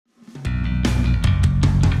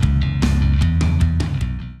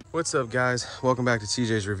What's up, guys? Welcome back to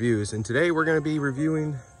TJ's Reviews, and today we're going to be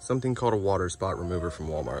reviewing something called a water spot remover from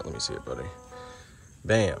Walmart. Let me see it, buddy.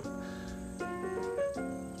 Bam.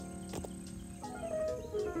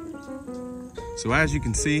 So as you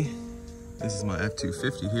can see, this is my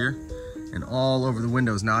F-250 here, and all over the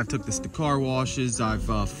windows. Now I took this to car washes, I've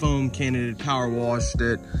foam canned it, power washed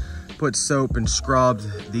it, put soap and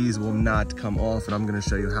scrubbed. These will not come off, and I'm going to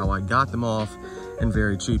show you how I got them off. And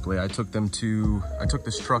very cheaply. I took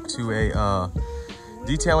this truck to a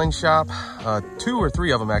detailing shop, 2 or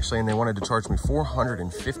 3 of them actually, and they wanted to charge me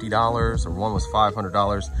 $450, or one was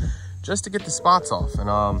 $500, just to get the spots off.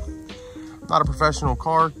 And I'm not a professional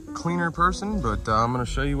car cleaner person, but I'm gonna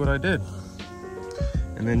show you what I did.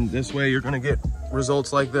 And then this way you're gonna get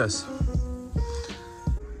results like this.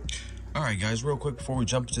 All right, guys, real quick before we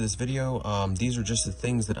jump into this video, these are just the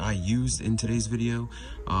things that I used in today's video.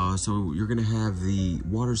 So you're gonna have the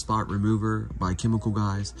water spot remover by Chemical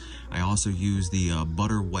Guys. I also use the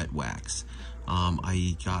butter wet wax.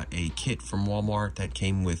 I got a kit from Walmart that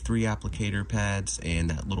came with 3 applicator pads and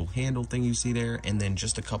that little handle thing you see there, and then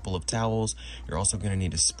just a couple of towels. You're also gonna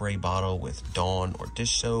need a spray bottle with Dawn or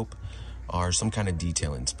dish soap, or some kind of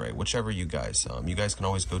detailing spray, whichever you guys. You guys can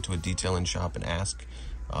always go to a detailing shop and ask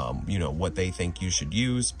you know, what they think you should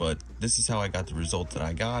use, but this is how I got the result that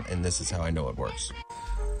I got, and this is how I know it works.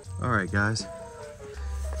 All right, guys,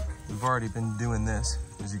 we've already been doing this.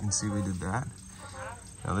 As you can see, we did that.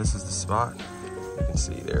 Now this is the spot. You can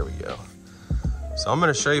see, there we go. So I'm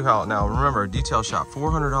gonna show you how. Now remember, a detail shop,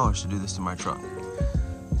 $400 to do this to my truck.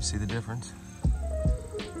 You see the difference?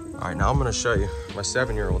 All right, now I'm gonna show you. My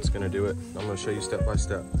 7-year-old's gonna do it. I'm gonna show you step by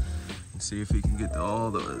step and see if he can get to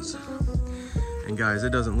all those. And guys, it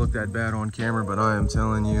doesn't look that bad on camera, but I am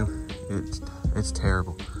telling you, it's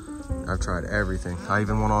terrible. I've tried everything. I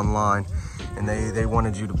even went online, and they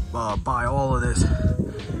wanted you to buy all of this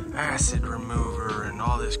acid remover and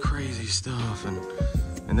all this crazy stuff,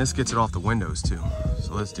 and this gets it off the windows too.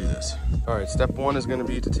 So let's do this. All right, step 1 is gonna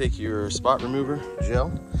be to take your spot remover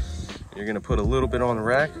gel. You're gonna put a little bit on the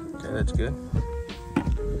rack. Okay, that's good.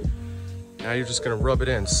 Now you're just gonna rub it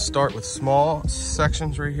in. Start with small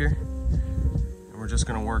sections right here. We're just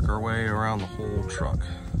gonna work our way around the whole truck.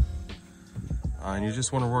 And you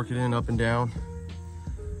just wanna work it in up and down.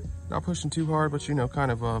 Not pushing too hard, but you know,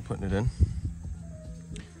 kind of putting it in.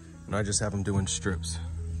 And I just have them doing strips.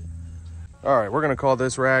 All right, we're gonna call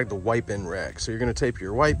this rag the wipe-in rag. So you're gonna tape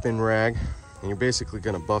your wipe-in rag, and you're basically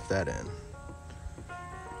gonna buff that in.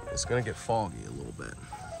 It's gonna get foggy a little bit.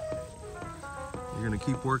 You're gonna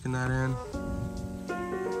keep working that in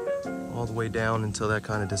all the way down until that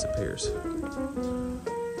kind of disappears. You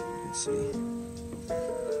can see.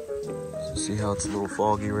 So see how it's a little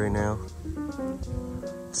foggy right now?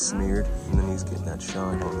 It's smeared, and then he's getting that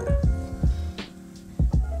shine on there.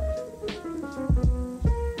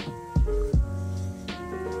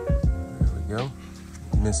 There we go.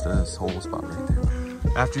 Missed this whole spot right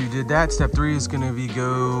there. After you did that, step 3 is gonna be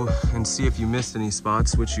go and see if you missed any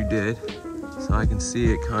spots, which you did. So I can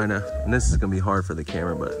see it kinda, and this is gonna be hard for the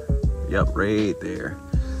camera, but yep, right there.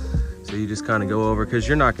 So you just kind of go over, because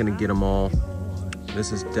you're not going to get them all.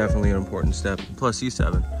 This is definitely an important step. Plus he's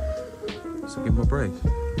 7, so give him a break.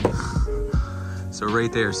 So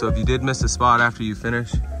right there. So if you did miss a spot after you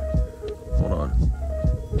finish, hold on.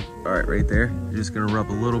 All right, right there. You're just going to rub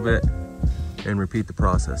a little bit and repeat the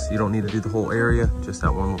process. You don't need to do the whole area, just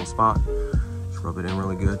that one little spot. Just rub it in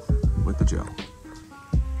really good with the gel.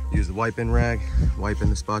 Use the wipe-in rag, wipe in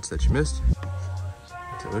the spots that you missed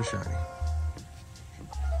until they're shiny.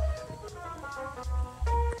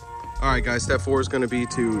 All right, guys, step 4 is gonna be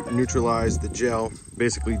to neutralize the gel,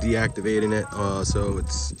 basically deactivating it so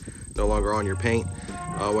it's no longer on your paint.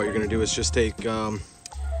 What you're gonna do is just take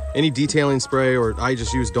any detailing spray, or I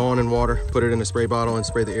just use Dawn and water, put it in a spray bottle and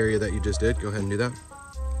spray the area that you just did. Go ahead and do that.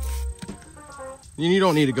 You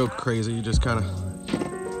don't need to go crazy, you just kind of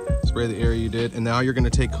spray the area you did. And now you're gonna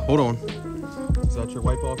take, hold on. Is that your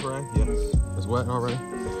wipe off rag? Yes, it's wet already.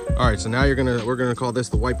 All right, so now we're gonna call this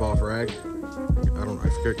the wipe off rag. I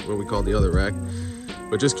forget what we call the other rag,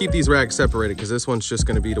 but just keep these rags separated, because this one's just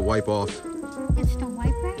going to be to wipe off. It's the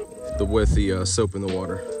wipe rag? With the soap in the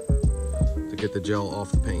water to get the gel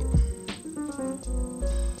off the paint.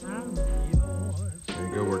 There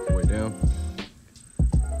you go, work your way down.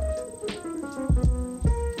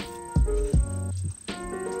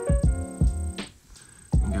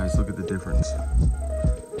 And guys, look at the difference.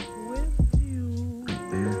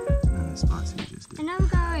 Right there, and then the spots you just did. Another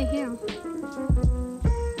guy right here.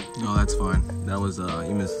 No, that's fine. That was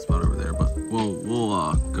you missed the spot over there, but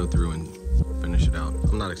we'll go through and finish it out.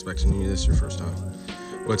 I'm not expecting you. This is your first time.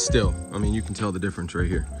 but still, I mean, you can tell the difference right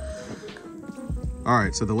here. All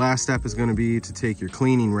right, so the last step is gonna be to take your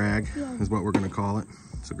cleaning rag, is what we're gonna call it.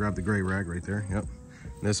 So grab the gray rag right there, yep.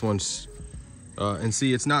 And this one's, and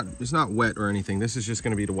see, it's not wet or anything. This is just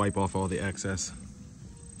gonna be to wipe off all the excess.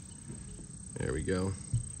 There we go.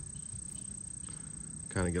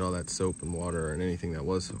 Kind of get all that soap and water and anything that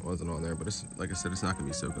wasn't on there, but it's, like I said, it's not gonna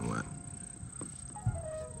be soaking wet.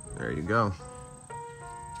 There you go.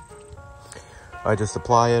 I just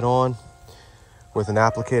apply it on with an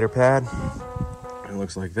applicator pad. It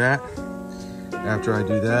looks like that. After I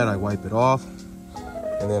do that, I wipe it off,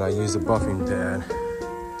 and then I use a buffing pad.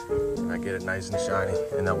 And I get it nice and shiny,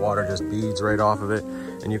 and that water just beads right off of it.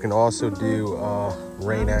 And you can also do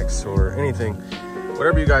Rain-X or anything,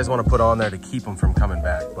 whatever you guys want to put on there to keep them from coming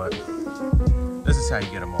back. But this is how you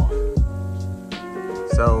get them off.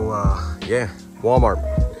 So yeah, Walmart,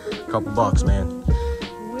 a couple bucks, man.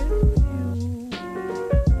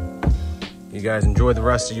 You guys enjoy the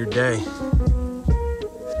rest of your day.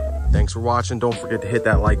 Thanks for watching. Don't forget to hit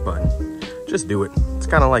that like button. Just do it. It's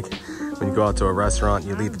kind of like when you go out to a restaurant,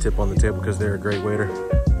 you leave the tip on the table because they're a great waiter.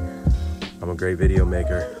 I'm a great video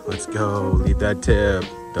maker. Let's go, leave that tip.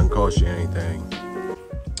 Doesn't cost you anything.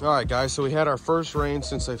 All right, guys, so we had our first rain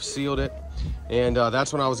since I've sealed it. And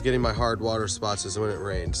that's when I was getting my hard water spots, is when it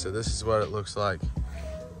rained. So this is what it looks like.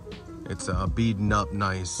 It's beading up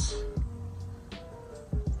nice.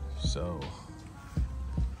 So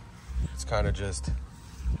it's kind of just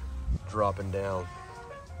dropping down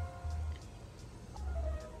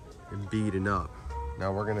and beading up.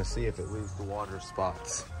 Now we're gonna see if it leaves the water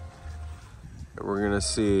spots. And we're gonna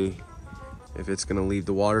see if it's gonna leave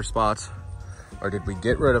the water spots, or did we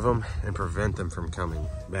get rid of them and prevent them from coming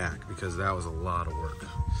back, because that was a lot of work.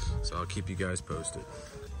 So I'll keep you guys posted.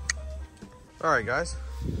 All right, guys,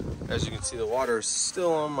 as you can see, the water is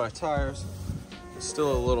still on my tires. It's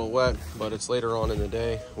still a little wet, but it's later on in the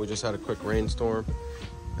day. We just had a quick rainstorm,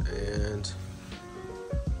 and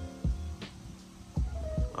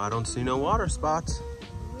I don't see no water spots.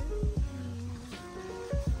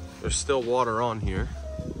 There's still water on here,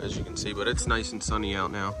 as you can see, but it's nice and sunny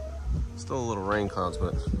out now. Still a little rain clouds,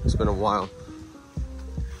 but it's been a while.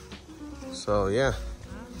 So yeah,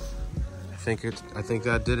 I think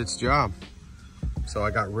that did its job. So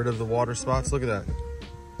I got rid of the water spots. Look at that.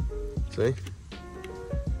 See?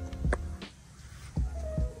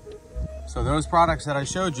 So those products that I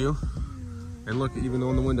showed you, and look, even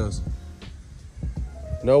on the windows,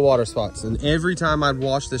 no water spots. And every time I'd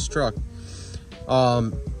wash this truck,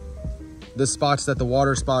 the spots that the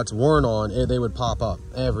water spots weren't on, they would pop up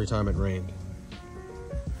every time it rained.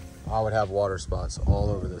 I would have water spots all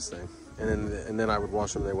over this thing. And then I would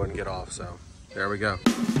wash them, they wouldn't get off. So there we go.